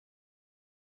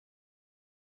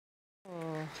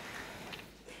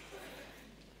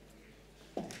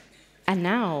And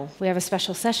now we have a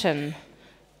special session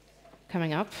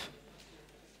coming up.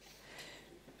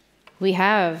 We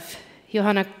have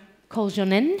Johanna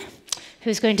Koljonen,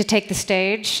 who's going to take the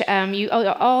stage. You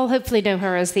all hopefully know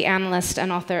her as the analyst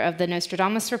and author of the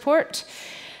Nostradamus report.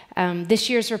 This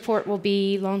year's report will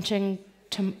be launching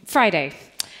Friday.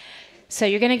 So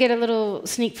you're going to get a little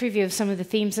sneak preview of some of the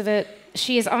themes of it.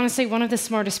 She is honestly one of the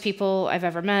smartest people I've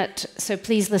ever met, so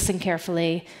please listen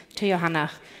carefully to Johanna.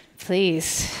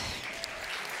 Please.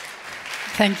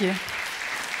 Thank you.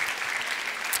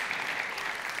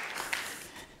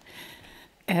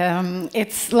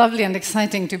 It's lovely and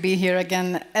exciting to be here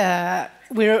again.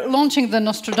 We're launching the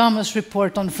Nostradamus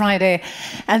report on Friday,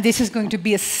 and this is going to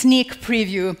be a sneak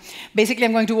preview. Basically,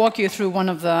 I'm going to walk you through one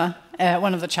of the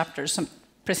chapters. I'm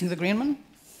pressing the green one,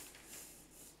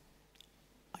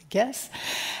 I guess.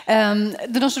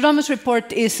 The Nostradamus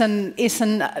report is an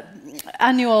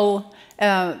annual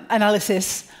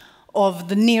analysis of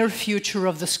the near future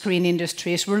of the screen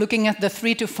industries. We're looking at the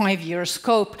 3 to 5 year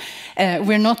scope.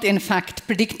 We're not, in fact,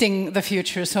 predicting the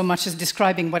future so much as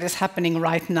describing what is happening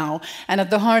right now. And at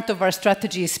the heart of our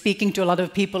strategy is speaking to a lot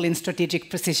of people in strategic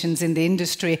positions in the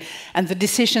industry. And the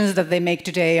decisions that they make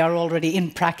today are already in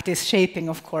practice shaping,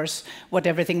 of course, what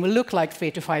everything will look like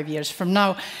 3 to 5 years from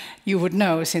now. You would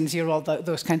know, since you're all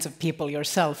those kinds of people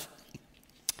yourself.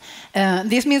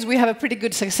 This means we have a pretty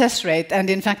good success rate, and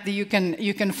in fact, you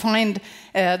can find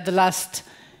the last,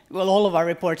 well, all of our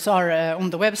reports are on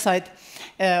the website,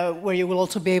 where you will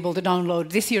also be able to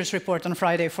download this year's report on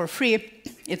Friday for free.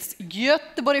 It's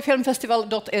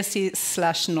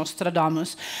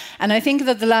göteborgfilmfestival.se/Nostradamus. And I think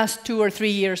that the last 2 or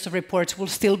 3 years of reports will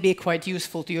still be quite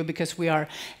useful to you because we are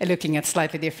looking at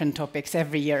slightly different topics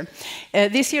every year.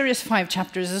 This year is 5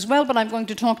 chapters as well, but I'm going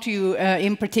to talk to you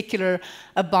in particular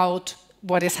about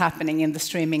what is happening in the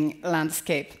streaming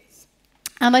landscape.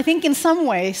 And I think in some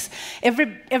ways,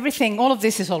 everything, all of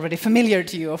this is already familiar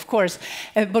to you, of course,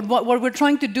 but what we're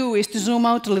trying to do is to zoom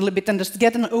out a little bit and just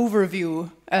get an overview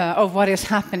of what is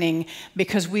happening,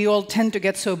 because we all tend to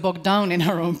get so bogged down in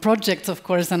our own projects, of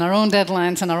course, and our own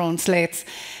deadlines and our own slates,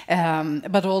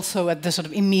 but also at the sort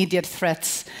of immediate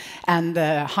threats and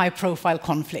high-profile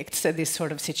conflicts, this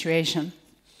sort of situation.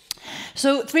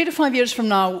 So 3 to 5 years from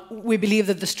now, we believe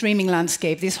that the streaming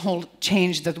landscape, this whole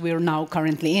change that we're now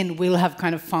currently in, will have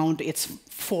kind of found its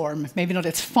form. Maybe not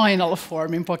its final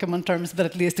form in Pokemon terms, but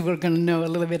at least we're going to know a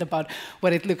little bit about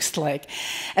what it looks like.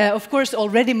 Of course,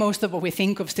 already most of what we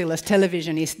think of still as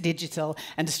television is digital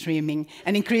and streaming,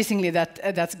 and increasingly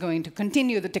that's going to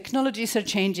continue. The technologies are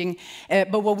changing,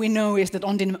 but what we know is that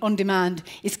on-demand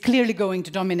is clearly going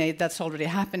to dominate. That's already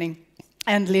happening,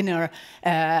 and linear,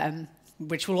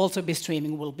 which will also be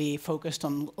streaming, will be focused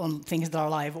on things that are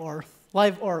live or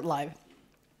live.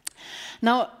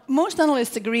 Now, most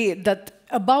analysts agree that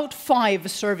about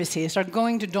 5 services are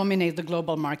going to dominate the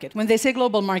global market. When they say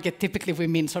global market, typically we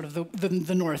mean sort of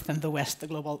the North and the West, the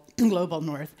global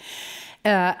North.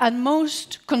 And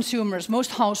most consumers,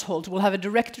 most households will have a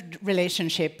direct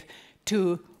relationship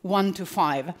to 1 to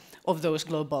 5 of those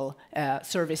global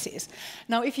services.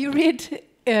 Now, if you read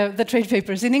the trade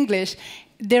papers in English,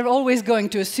 they're always going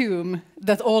to assume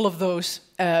that all of those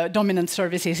dominant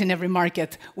services in every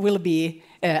market will be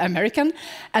American,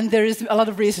 and there is a lot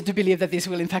of reason to believe that this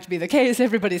will in fact be the case.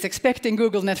 Everybody's expecting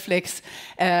Google, Netflix,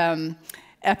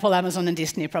 Apple, Amazon, and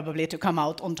Disney probably to come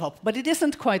out on top, but it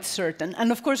isn't quite certain.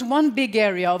 And of course, one big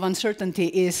area of uncertainty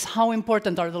is how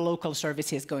important are the local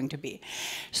services going to be.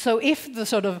 So if the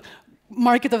sort of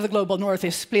market of the global North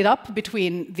is split up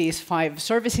between these 5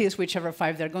 services, whichever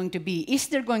 5 they're going to be, is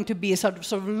there going to be sort of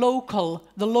local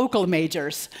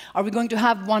majors? Are we going to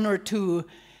have 1 or 2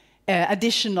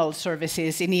 additional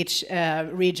services in each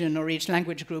region or each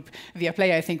language group?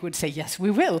 Viaplay, I think, would say, yes,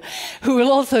 we will. Who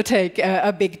will also take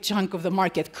a big chunk of the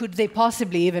market. Could they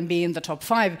possibly even be in the top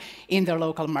 5 in their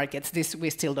local markets? This we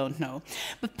still don't know.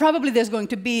 But probably there's going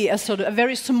to be a sort of a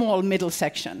very small middle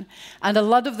section. And a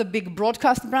lot of the big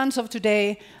broadcast brands of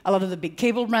today, a lot of the big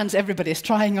cable brands, everybody is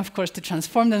trying, of course, to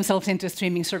transform themselves into a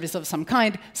streaming service of some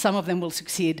kind. Some of them will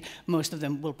succeed. Most of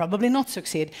them will probably not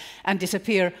succeed and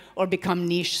disappear or become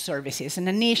niche services. And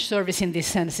a niche service in this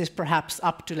sense is perhaps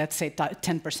up to, let's say,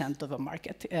 10% of a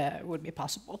market would be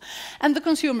possible. And the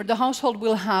consumer, the household,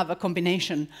 will have a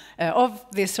combination of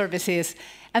these services.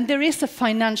 And there is a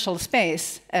financial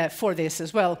space for this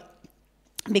as well.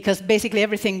 because basically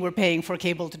everything we're paying for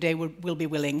cable today will be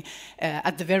willing,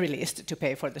 at the very least, to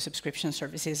pay for the subscription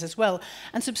services as well.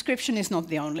 And subscription is not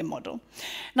the only model.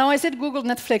 Now, I said Google,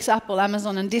 Netflix, Apple,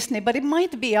 Amazon, and Disney, but it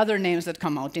might be other names that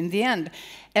come out in the end.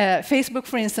 Facebook,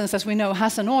 for instance, as we know,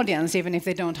 has an audience, even if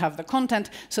they don't have the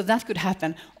content, so that could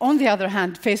happen. On the other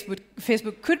hand,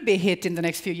 Facebook could be hit in the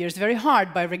next few years very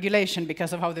hard by regulation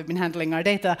because of how they've been handling our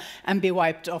data and be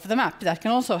wiped off the map. That can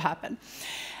also happen.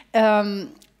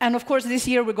 And of course, this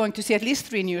year we're going to see at least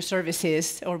 3 new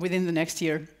services, or within the next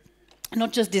year.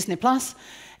 Not just Disney+,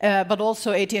 but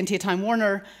also AT&T Time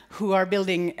Warner, who are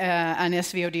building an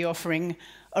SVOD offering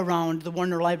around the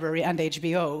Warner Library and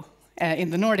HBO. In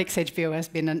the Nordics, HBO has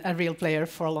been a real player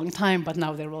for a long time, but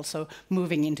now they're also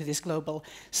moving into this global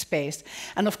space.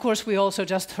 And of course, we also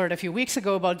just heard a few weeks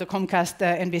ago about the Comcast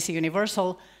NBC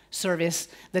Universal service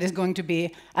that is going to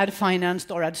be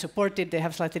ad-financed or ad-supported. They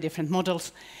have slightly different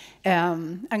models.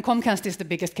 And Comcast is the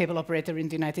biggest cable operator in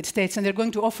the United States, and they're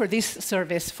going to offer this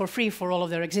service for free for all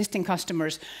of their existing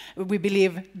customers. We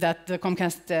believe that the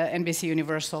Comcast NBC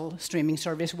Universal streaming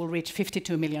service will reach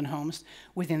 52 million homes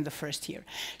within the first year.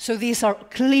 So these are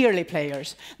clearly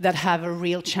players that have a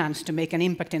real chance to make an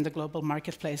impact in the global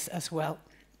marketplace as well.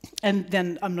 And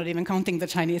then I'm not even counting the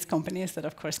Chinese companies that,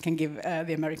 of course, can give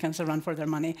the Americans a run for their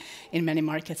money in many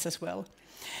markets as well.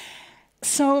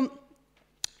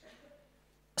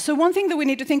 So one thing that we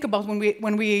need to think about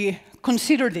when we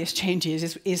consider these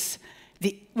changes is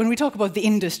when we talk about the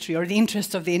industry or the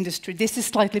interests of the industry, this is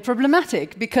slightly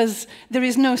problematic because there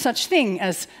is no such thing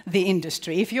as the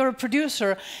industry. If you're a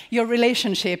producer, your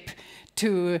relationship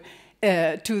to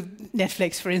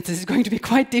Netflix, for instance, is going to be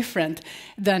quite different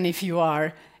than if you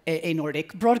are a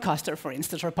Nordic broadcaster, for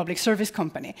instance, or a public service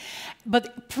company.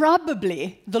 But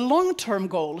probably the long-term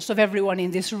goals of everyone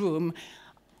in this room,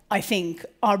 I think,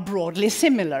 are broadly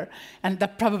similar. And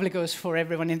that probably goes for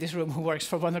everyone in this room who works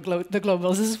for one of the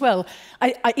globals as well.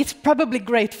 It's probably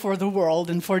great for the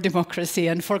world and for democracy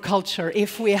and for culture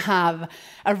if we have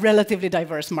a relatively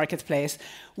diverse marketplace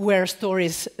where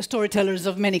storytellers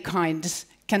of many kinds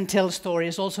can tell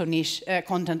stories, also niche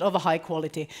content of a high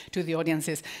quality to the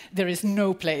audiences. There is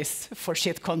no place for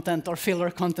shit content or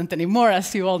filler content anymore.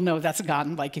 As you all know, that's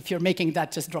gone. Like, if you're making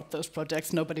that, just drop those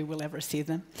projects. Nobody will ever see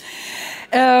them.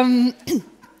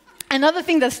 Another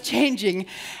thing that's changing,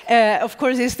 of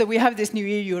course, is that we have this new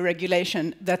EU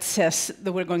regulation that says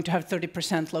that we're going to have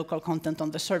 30% local content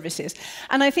on the services.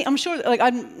 And I'm sure, like,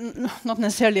 I'm not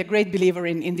necessarily a great believer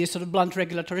in these sort of blunt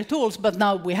regulatory tools, but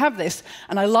now we have this,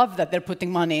 and I love that they're putting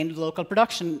money in the local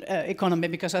production economy,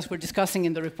 because as we're discussing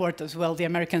in the report as well, the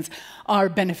Americans are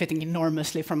benefiting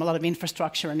enormously from a lot of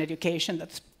infrastructure and education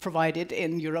that's provided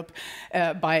in Europe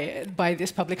by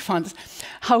these public funds.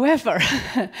 However,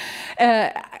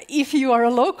 if you are a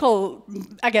local,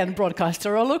 again,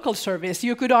 broadcaster or a local service,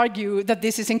 you could argue that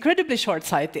this is incredibly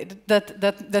short-sighted,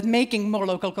 that making more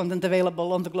local content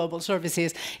available on the global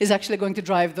services is actually going to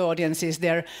drive the audiences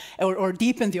there, or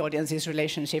deepen the audience's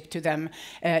relationship to them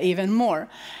even more.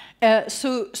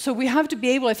 So we have to be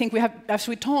able, I think, as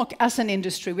we talk as an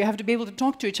industry, we have to be able to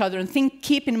talk to each other and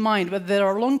keep in mind whether there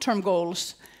are long-term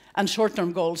goals and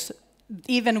short-term goals,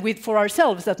 even for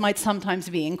ourselves, that might sometimes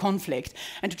be in conflict,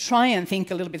 and to try and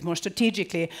think a little bit more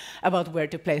strategically about where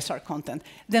to place our content.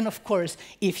 Then, of course,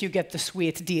 if you get the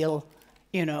sweet deal,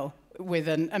 you know, with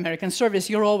an American service,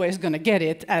 you're always going to get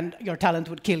it, and your talent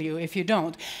would kill you if you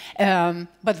don't.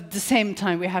 But at the same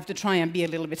time, we have to try and be a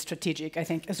little bit strategic, I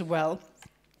think, as well.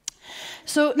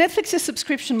 So Netflix's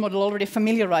subscription model already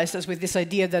familiarized us with this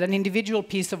idea that an individual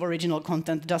piece of original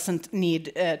content doesn't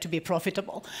need to be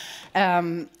profitable,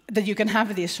 that you can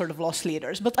have these sort of loss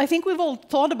leaders. But I think we've all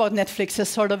thought about Netflix as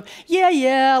sort of,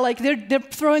 like they're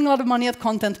throwing a lot of money at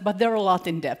content, but they're a lot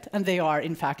in debt. And they are,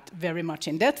 in fact, very much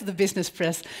in debt. The business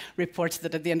press reports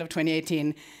that at the end of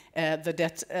 2018, the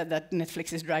debt that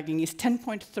Netflix is dragging is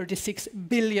 $10.36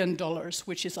 billion,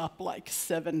 which is up like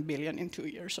 $7 billion in 2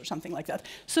 years or something like that.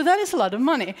 So that is a lot of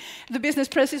money. The business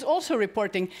press is also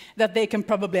reporting that they can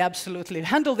probably absolutely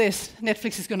handle this.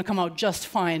 Netflix is going to come out just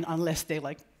fine unless they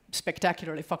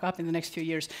spectacularly fuck up in the next few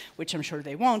years, which I'm sure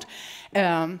they won't.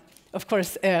 Of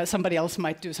course, somebody else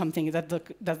might do something that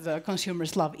the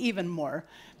consumers love even more.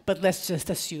 But let's just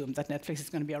assume that Netflix is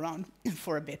going to be around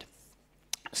for a bit.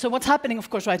 So what's happening, of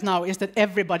course, right now is that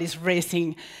everybody's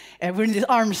racing. We're in this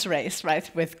arms race,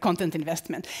 right, with content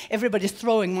investment. Everybody's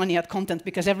throwing money at content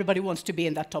because everybody wants to be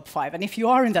in that top 5. And if you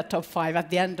are in that top 5 at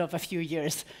the end of a few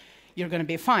years, you're going to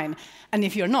be fine. And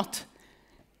if you're not,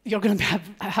 you're going to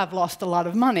have lost a lot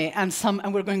of money, and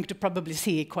we're going to probably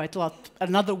see quite a lot,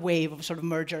 another wave of sort of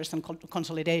mergers and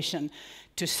consolidation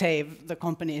to save the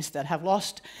companies that have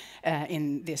lost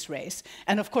in this race.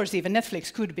 And of course, even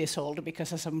Netflix could be sold,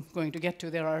 because as I'm going to get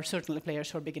to, there are certainly players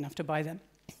who are big enough to buy them.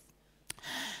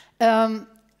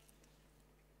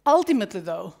 Ultimately,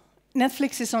 though,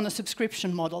 Netflix is on a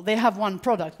subscription model. They have one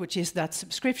product, which is that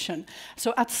subscription.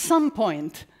 So at some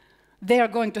point, they are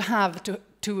going to have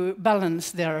to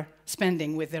balance their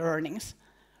spending with their earnings.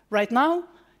 Right now,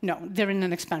 no, they're in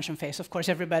an expansion phase. Of course,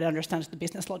 everybody understands the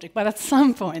business logic, but at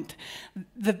some point,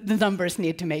 the numbers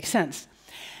need to make sense.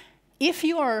 If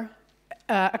you are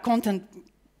a content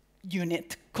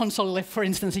unit, for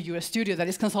instance, a US studio that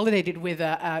is consolidated with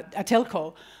a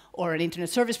telco or an internet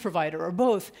service provider or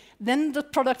both, then the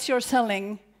products you're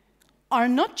selling are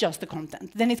not just the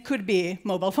content. Then it could be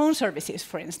mobile phone services,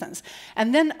 for instance.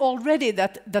 And then already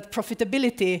that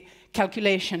profitability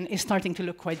calculation is starting to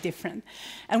look quite different.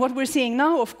 And what we're seeing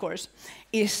now, of course,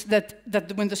 is that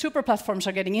when the super platforms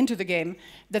are getting into the game,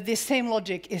 that this same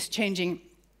logic is changing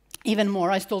even more.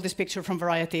 I stole this picture from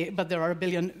Variety, but there are a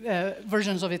billion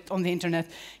versions of it on the internet.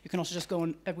 You can also just go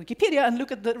on Wikipedia and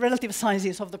look at the relative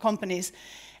sizes of the companies.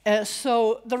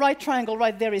 So the right triangle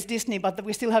right there is Disney, but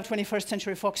we still have 21st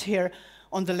Century Fox here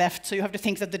on the left. So you have to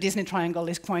think that the Disney triangle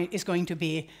is going to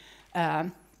be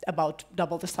about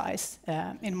double the size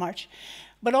in March.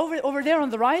 But over there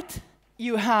on the right,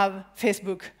 you have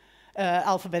Facebook,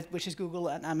 Alphabet, which is Google,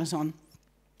 and Amazon,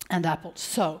 and Apple.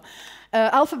 So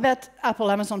Alphabet,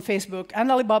 Apple, Amazon, Facebook, and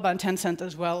Alibaba and Tencent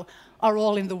as well are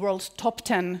all in the world's top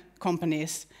 10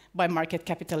 companies by market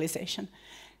capitalization.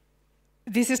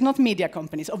 This is not media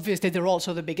companies. Obviously, they're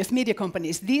also the biggest media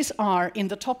companies. These are in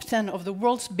the top 10 of the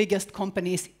world's biggest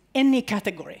companies, any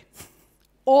category.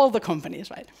 All the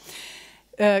companies, right?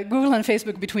 Google and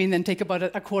Facebook between them take about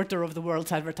a quarter of the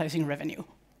world's advertising revenue.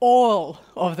 All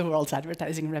of the world's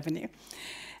advertising revenue.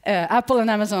 Apple and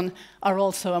Amazon are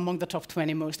also among the top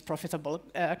 20 most profitable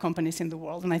companies in the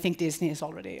world. And I think Disney is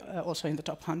already also in the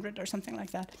top 100 or something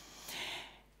like that.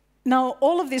 Now,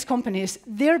 all of these companies,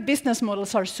 their business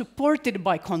models are supported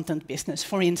by content business,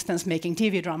 for instance, making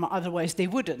TV drama, otherwise they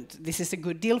wouldn't. This is a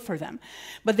good deal for them.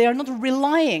 But they are not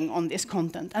relying on this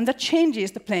content, and that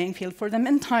changes the playing field for them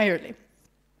entirely.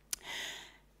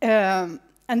 And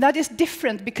that is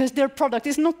different because their product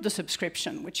is not the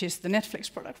subscription, which is the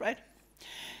Netflix product, right?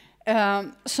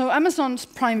 So Amazon's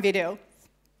Prime Video,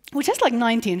 which has like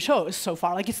 19 shows so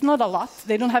far. Like, it's not a lot.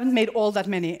 They haven't made all that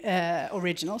many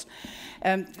originals.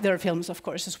 There are films, of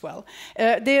course, as well.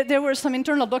 There were some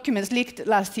internal documents leaked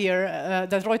last year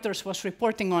that Reuters was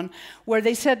reporting on, where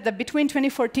they said that between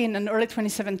 2014 and early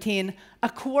 2017, a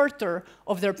quarter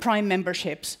of their Prime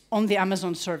memberships on the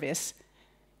Amazon service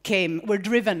were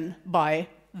driven by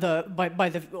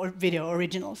the video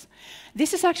originals.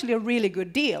 This is actually a really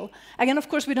good deal. Again, of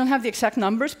course, we don't have the exact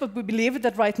numbers, but we believe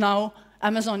that right now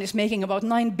Amazon is making about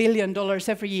 $9 billion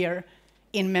every year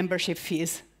in membership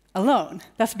fees alone.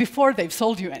 That's before they've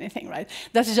sold you anything, right?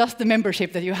 That's just the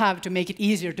membership that you have to make it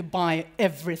easier to buy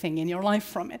everything in your life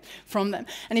from them.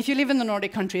 And if you live in the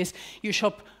Nordic countries, you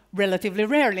shop relatively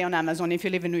rarely on Amazon. If you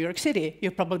live in New York City,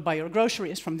 you probably buy your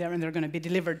groceries from there, and they're going to be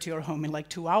delivered to your home in like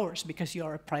 2 hours because you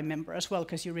are a Prime member as well,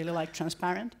 because you really like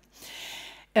transparent.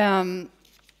 And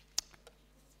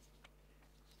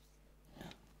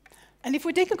if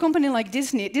we take a company like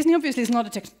Disney, Disney obviously is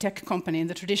not a tech company in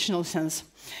the traditional sense,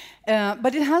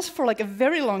 but it has for like a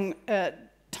very long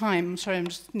time. Sorry, I'm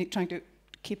just trying to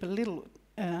keep a little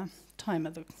time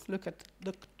at look at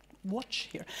the watch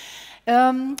here.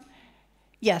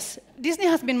 Yes, Disney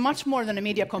has been much more than a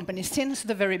media company since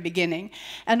the very beginning.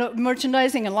 And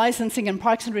merchandising and licensing and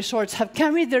parks and resorts have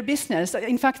carried their business.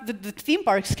 In fact, the theme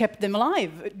parks kept them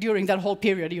alive during that whole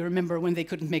period. You remember when they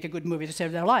couldn't make a good movie to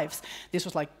save their lives. This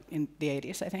was like in the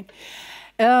 80s, I think.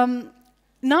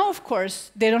 Now, of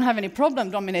course, they don't have any problem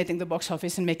dominating the box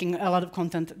office and making a lot of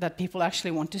content that people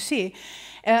actually want to see.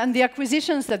 And the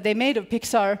acquisitions that they made of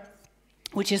Pixar,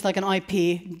 which is like an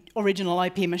original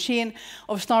IP machine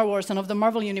of Star Wars and of the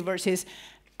Marvel universes,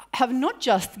 have not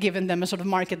just given them a sort of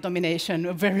market domination,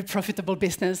 a very profitable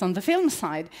business on the film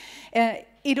side.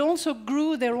 It also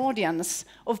grew their audience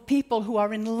of people who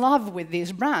are in love with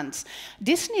these brands.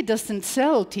 Disney doesn't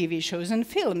sell TV shows and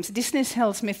films. Disney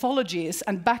sells mythologies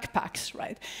and backpacks,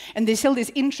 right? And they sell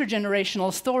these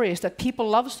intergenerational stories that people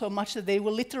love so much that they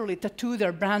will literally tattoo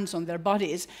their brands on their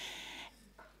bodies.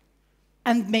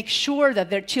 and make sure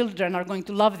that their children are going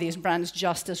to love these brands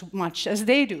just as much as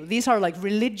they do. These are like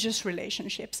religious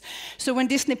relationships. So when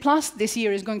Disney Plus this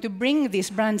year is going to bring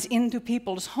these brands into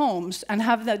people's homes and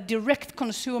have that direct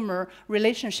consumer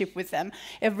relationship with them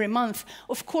every month,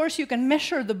 of course you can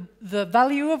measure the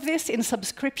value of this in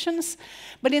subscriptions,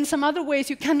 but in some other ways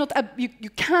you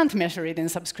can't measure it in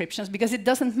subscriptions because it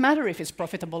doesn't matter if it's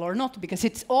profitable or not, because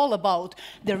it's all about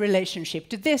the relationship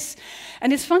to this.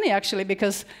 And it's funny actually,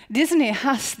 because Disney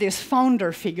has this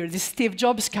founder figure, this Steve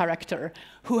Jobs character,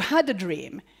 who had a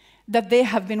dream that they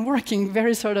have been working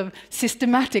very sort of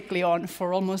systematically on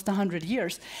for almost 100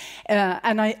 years.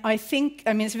 And I think,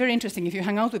 I mean, it's very interesting if you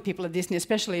hang out with people at Disney,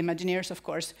 especially Imagineers, of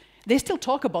course, they still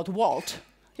talk about Walt.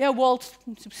 Yeah, Walt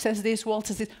says this, Walt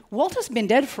says this. Walt has been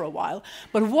dead for a while,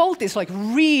 but Walt is like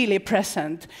really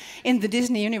present in the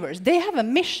Disney universe. They have a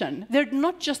mission. They're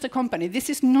not just a company. This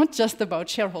is not just about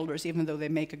shareholders, even though they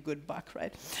make a good buck,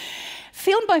 right?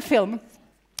 Film by film,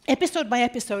 episode by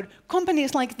episode,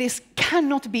 companies like this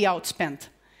cannot be outspent.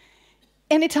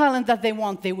 Any talent that they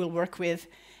want, they will work with.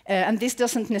 And this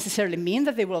doesn't necessarily mean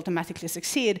that they will automatically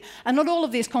succeed. And not all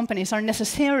of these companies are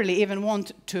necessarily even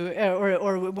want to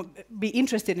or be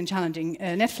interested in challenging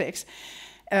Netflix.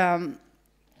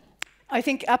 I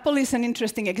think Apple is an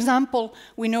interesting example.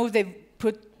 We know they've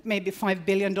put maybe $5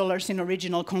 billion in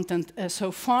original content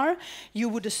so far. You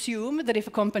would assume that if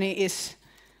a company is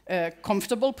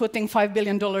comfortable putting $5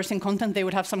 billion in content, they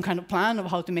would have some kind of plan of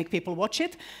how to make people watch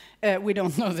it. We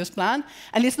don't know this plan.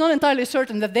 And it's not entirely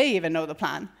certain that they even know the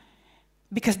plan,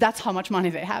 because that's how much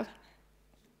money they have.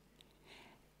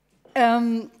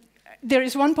 There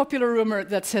is one popular rumor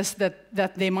that says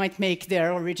that they might make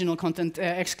their original content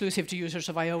exclusive to users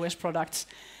of iOS products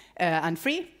and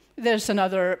free. There's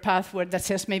another path that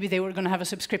says maybe they were going to have a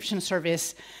subscription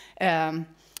service, and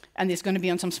it's going to be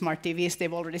on some smart TVs.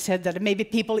 They've already said that maybe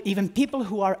even people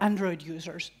who are Android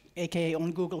users, aka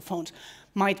on Google phones,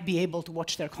 might be able to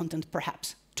watch their content,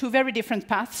 perhaps. Two very different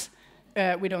paths.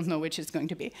 We don't know which it's going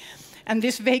to be. And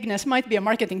this vagueness might be a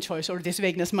marketing choice, or this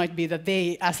vagueness might be that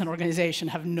they, as an organization,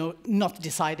 have not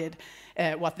decided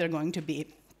what they're going to be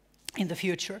in the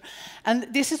future. And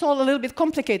this is all a little bit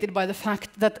complicated by the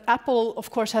fact that Apple,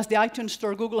 of course, has the iTunes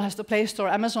Store, Google has the Play Store,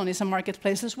 Amazon is a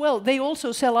marketplace as well. They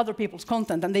also sell other people's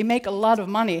content, and they make a lot of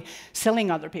money selling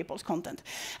other people's content.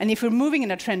 And if we're moving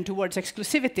in a trend towards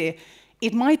exclusivity,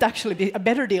 it might actually be a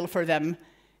better deal for them.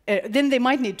 Then they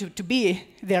might need to be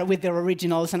there with their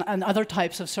originals and other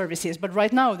types of services. But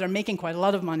right now, they're making quite a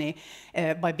lot of money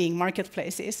by being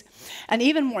marketplaces. And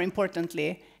even more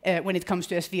importantly, when it comes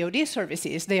to SVOD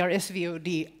services, they are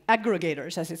SVOD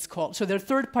aggregators, as it's called. So they're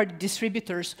third-party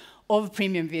distributors of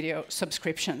premium video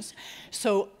subscriptions.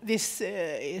 So this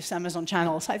is Amazon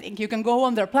channels, I think. You can go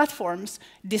on their platforms,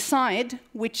 decide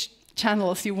which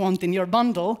channels you want in your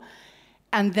bundle,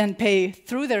 and then pay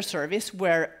through their service,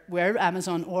 where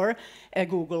Amazon or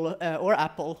Google or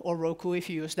Apple or Roku, if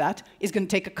you use that, is going to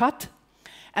take a cut.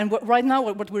 And right now,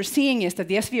 what we're seeing is that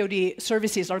the SVOD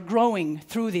services are growing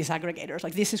through these aggregators.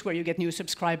 Like, this is where you get new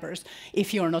subscribers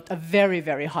if you're not a very,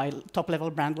 very high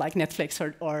top-level brand like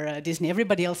Netflix or Disney.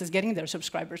 Everybody else is getting their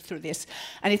subscribers through this.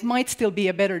 And it might still be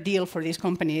a better deal for these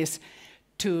companies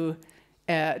to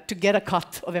get a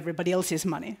cut of everybody else's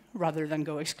money, rather than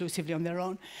go exclusively on their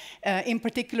own. In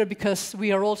particular, because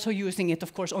we are also using it,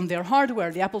 of course, on their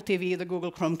hardware, the Apple TV, the Google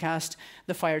Chromecast,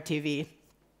 the Fire TV,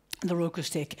 the Roku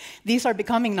Stick. These are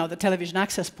becoming now the television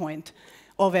access point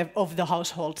of the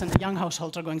households, and the young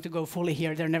households are going to go fully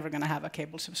here. They're never going to have a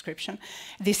cable subscription.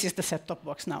 This is the set-top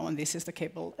box now, and this is the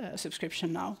cable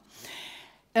subscription now.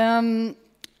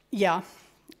 Yeah.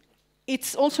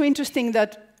 It's also interesting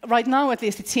that right now, at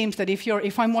least, it seems that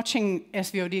if I'm watching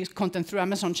SVOD content through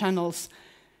Amazon channels,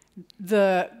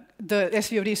 the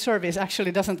SVOD service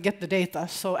actually doesn't get the data.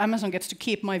 So Amazon gets to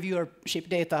keep my viewership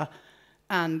data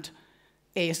and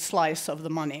a slice of the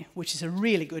money, which is a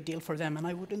really good deal for them, and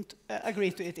I wouldn't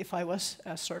agree to it if I was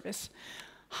a service.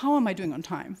 How am I doing on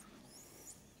time?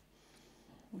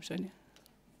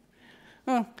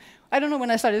 Oh, I don't know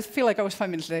when I started. I feel like I was 5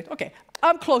 minutes late. OK,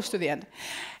 I'm close to the end.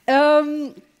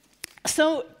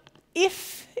 So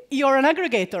if you're an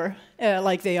aggregator,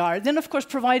 like they are, then of course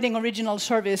providing original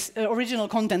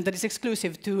content that is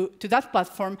exclusive to that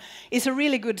platform is a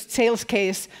really good sales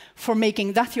case for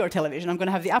making that your television. I'm going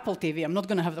to have the Apple TV. I'm not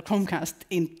going to have the Chromecast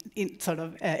in sort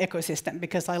of ecosystem,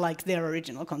 because I like their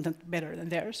original content better than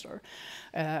theirs, or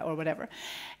whatever.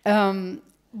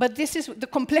 But this is the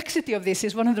complexity of this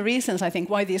is one of the reasons I think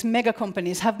why these mega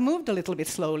companies have moved a little bit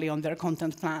slowly on their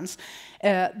content plans.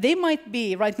 They might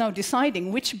be right now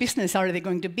deciding which business are they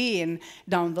going to be in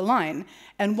down the line,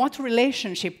 and what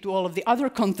relationship to all of the other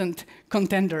content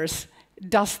contenders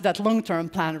does that long-term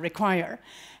plan require.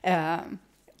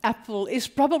 Apple is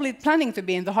probably planning to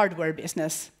be in the hardware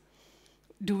business.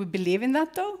 Do we believe in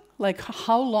that though? Like,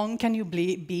 how long can you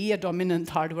be a dominant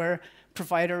hardware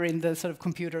provider in the sort of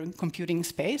computing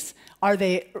space? Are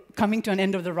they coming to an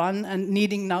end of the run and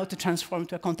needing now to transform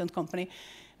to a content company?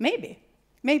 Maybe,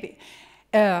 maybe.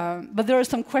 But there are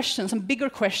some questions, some bigger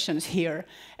questions here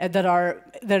that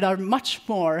are much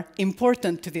more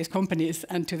important to these companies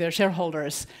and to their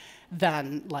shareholders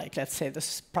than, like, let's say,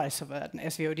 the price of an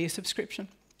SVOD subscription.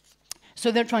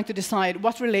 So they're trying to decide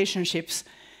what relationships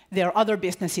their other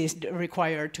businesses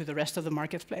require to the rest of the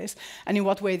marketplace, and in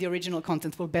what way the original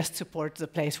content will best support the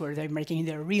place where they're making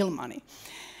their real money.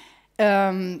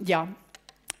 Yeah.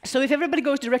 So if everybody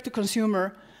goes direct to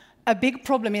consumer, a big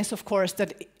problem is, of course,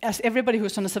 that as everybody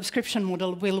who's on a subscription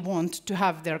model will want to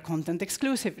have their content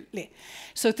exclusively.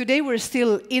 So today we're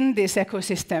still in this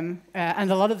ecosystem,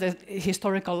 and a lot of the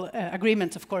historical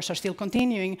agreements, of course, are still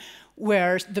continuing,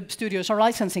 where the studios are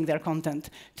licensing their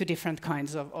content to different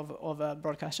kinds of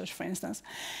broadcasters, for instance.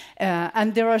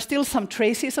 And there are still some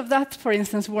traces of that. For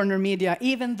instance, Warner Media,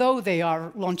 even though they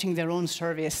are launching their own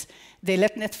service, they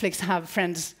let Netflix have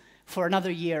Friends for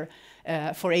another year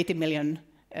for $80 million.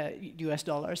 US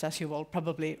dollars, as you've all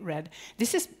probably read.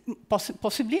 This is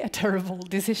possibly a terrible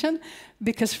decision,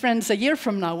 because Friends a year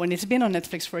from now, when it's been on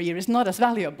Netflix for a year, is not as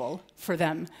valuable for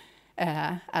them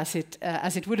as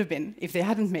it would have been if they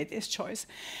hadn't made this choice.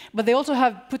 But they also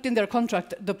have put in their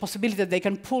contract the possibility that they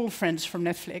can pull Friends from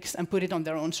Netflix and put it on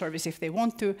their own service if they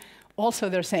want to. Also,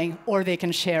 they're saying, or they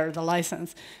can share the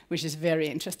license, which is very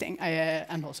interesting,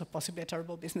 and also possibly a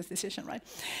terrible business decision, right?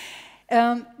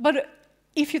 But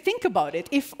if you think about it,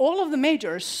 if all of the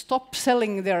majors stop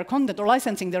selling their content or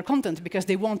licensing their content because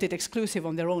they want it exclusive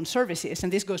on their own services,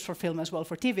 and this goes for film as well,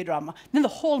 for TV drama, then the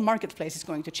whole marketplace is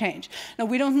going to change. Now,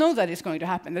 we don't know that it's going to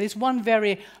happen. That is one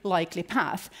very likely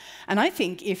path. And I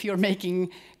think if you're making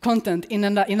content in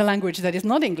a language that is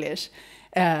not English,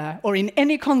 or in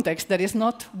any context that is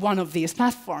not one of these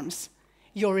platforms,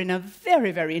 you're in a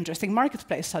very, very interesting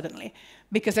marketplace suddenly,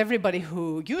 because everybody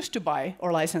who used to buy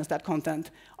or license that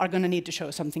content are going to need to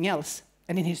show something else,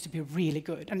 and it needs to be really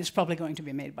good, and it's probably going to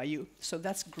be made by you. So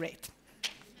that's great.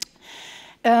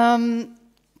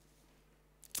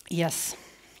 Yes.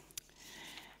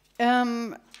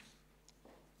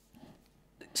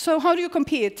 So how do you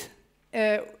compete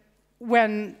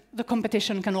when the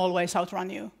competition can always outrun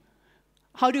you?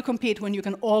 How do you compete when you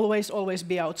can always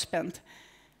be outspent?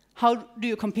 How do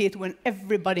you compete when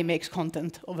everybody makes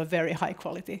content of a very high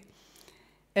quality?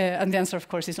 And the answer, of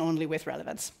course, is only with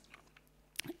relevance.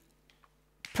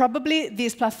 Probably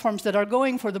these platforms that are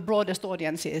going for the broadest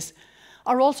audiences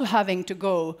are also having to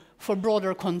go for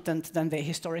broader content than they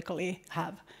historically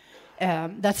have.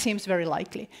 That seems very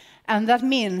likely. And that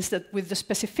means that with the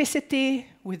specificity,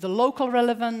 with the local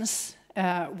relevance,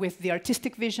 with the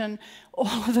artistic vision,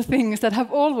 all of the things that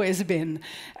have always been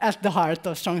at the heart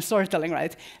of strong storytelling,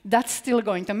 right? That's still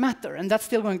going to matter, and that's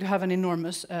still going to have an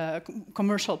enormous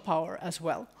commercial power as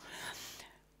well.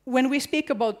 When we speak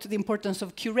about the importance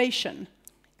of curation,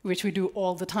 which we do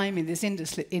all the time in this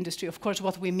industry, of course,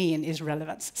 what we mean is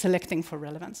relevance, selecting for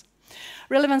relevance.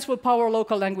 Relevance will power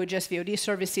local language SVOD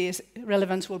services.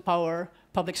 Relevance will power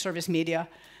public service media,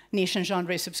 niche and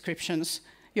genre subscriptions,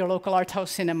 your local art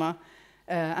house cinema,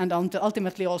 and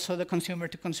ultimately also the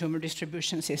consumer-to-consumer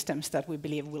distribution systems that we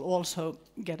believe will also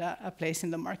get a place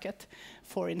in the market,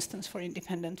 for instance, for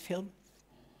independent film.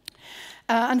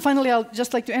 And finally, I'll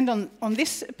just like to end on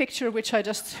this picture, which I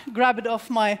just grabbed off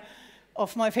my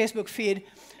Facebook feed.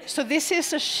 So this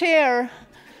is a share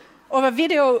of a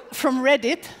video from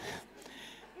Reddit,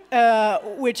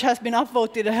 which has been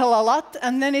upvoted a hell of a lot.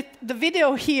 And then the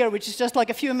video here, which is just like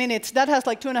a few minutes, that has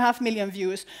like 2.5 million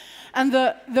views. And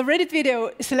the Reddit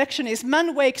video selection is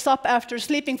man wakes up after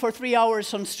sleeping for 3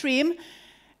 hours on stream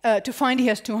to find he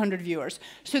has 200 viewers.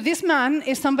 So this man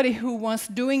is somebody who was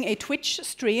doing a Twitch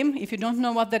stream. If you don't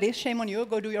know what that is, shame on you,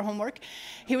 go do your homework.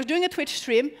 He was doing a Twitch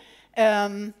stream,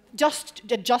 just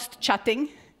chatting,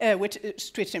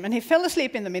 Twitch stream, and he fell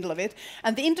asleep in the middle of it,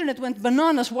 and the internet went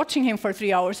bananas watching him for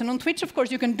 3 hours. And on Twitch, of course,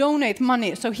 you can donate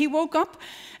money. So he woke up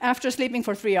after sleeping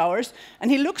for 3 hours, and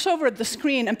he looks over at the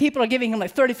screen, and people are giving him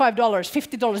like $35,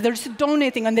 $50. They're just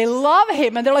donating, and they love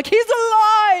him, and they're like, he's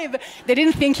alive! They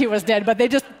didn't think he was dead, but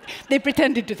they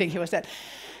pretended to think he was dead.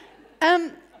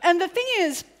 And the thing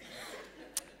is,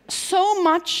 so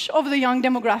much of the younger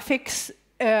demographics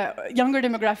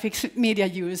media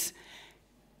use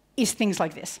is things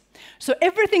like this. So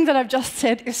everything that I've just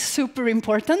said is super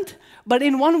important, but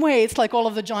in one way it's like all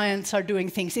of the giants are doing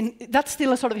things. That's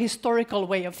still a sort of historical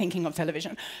way of thinking of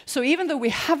television. So even though we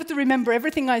have to remember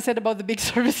everything I said about the big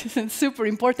services and super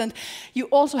important, you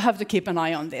also have to keep an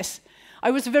eye on this. I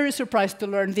was very surprised to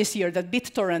learn this year that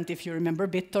BitTorrent, if you remember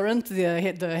BitTorrent,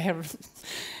 the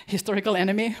historical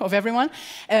enemy of everyone,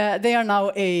 they are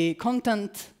now a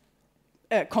content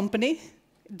company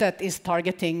that is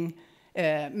targeting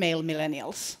male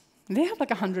millennials. They have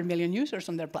like 100 million users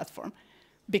on their platform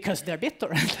because they're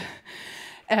BitTorrent.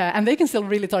 And they can still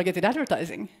really targeted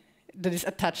advertising that is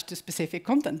attached to specific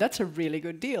content. That's a really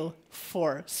good deal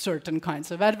for certain kinds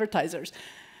of advertisers.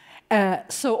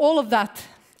 So all of that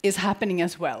is happening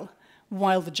as well,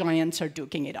 while the giants are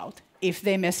duking it out. If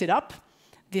they mess it up,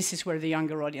 this is where the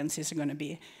younger audiences are going to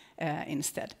be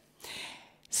instead.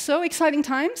 So exciting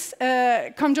times.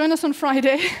 Come join us on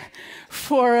Friday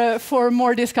for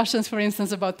more discussions, for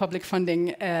instance, about public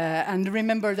funding. And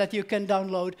remember that you can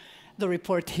download the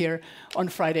report here on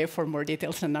Friday for more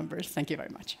details and numbers. Thank you very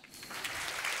much.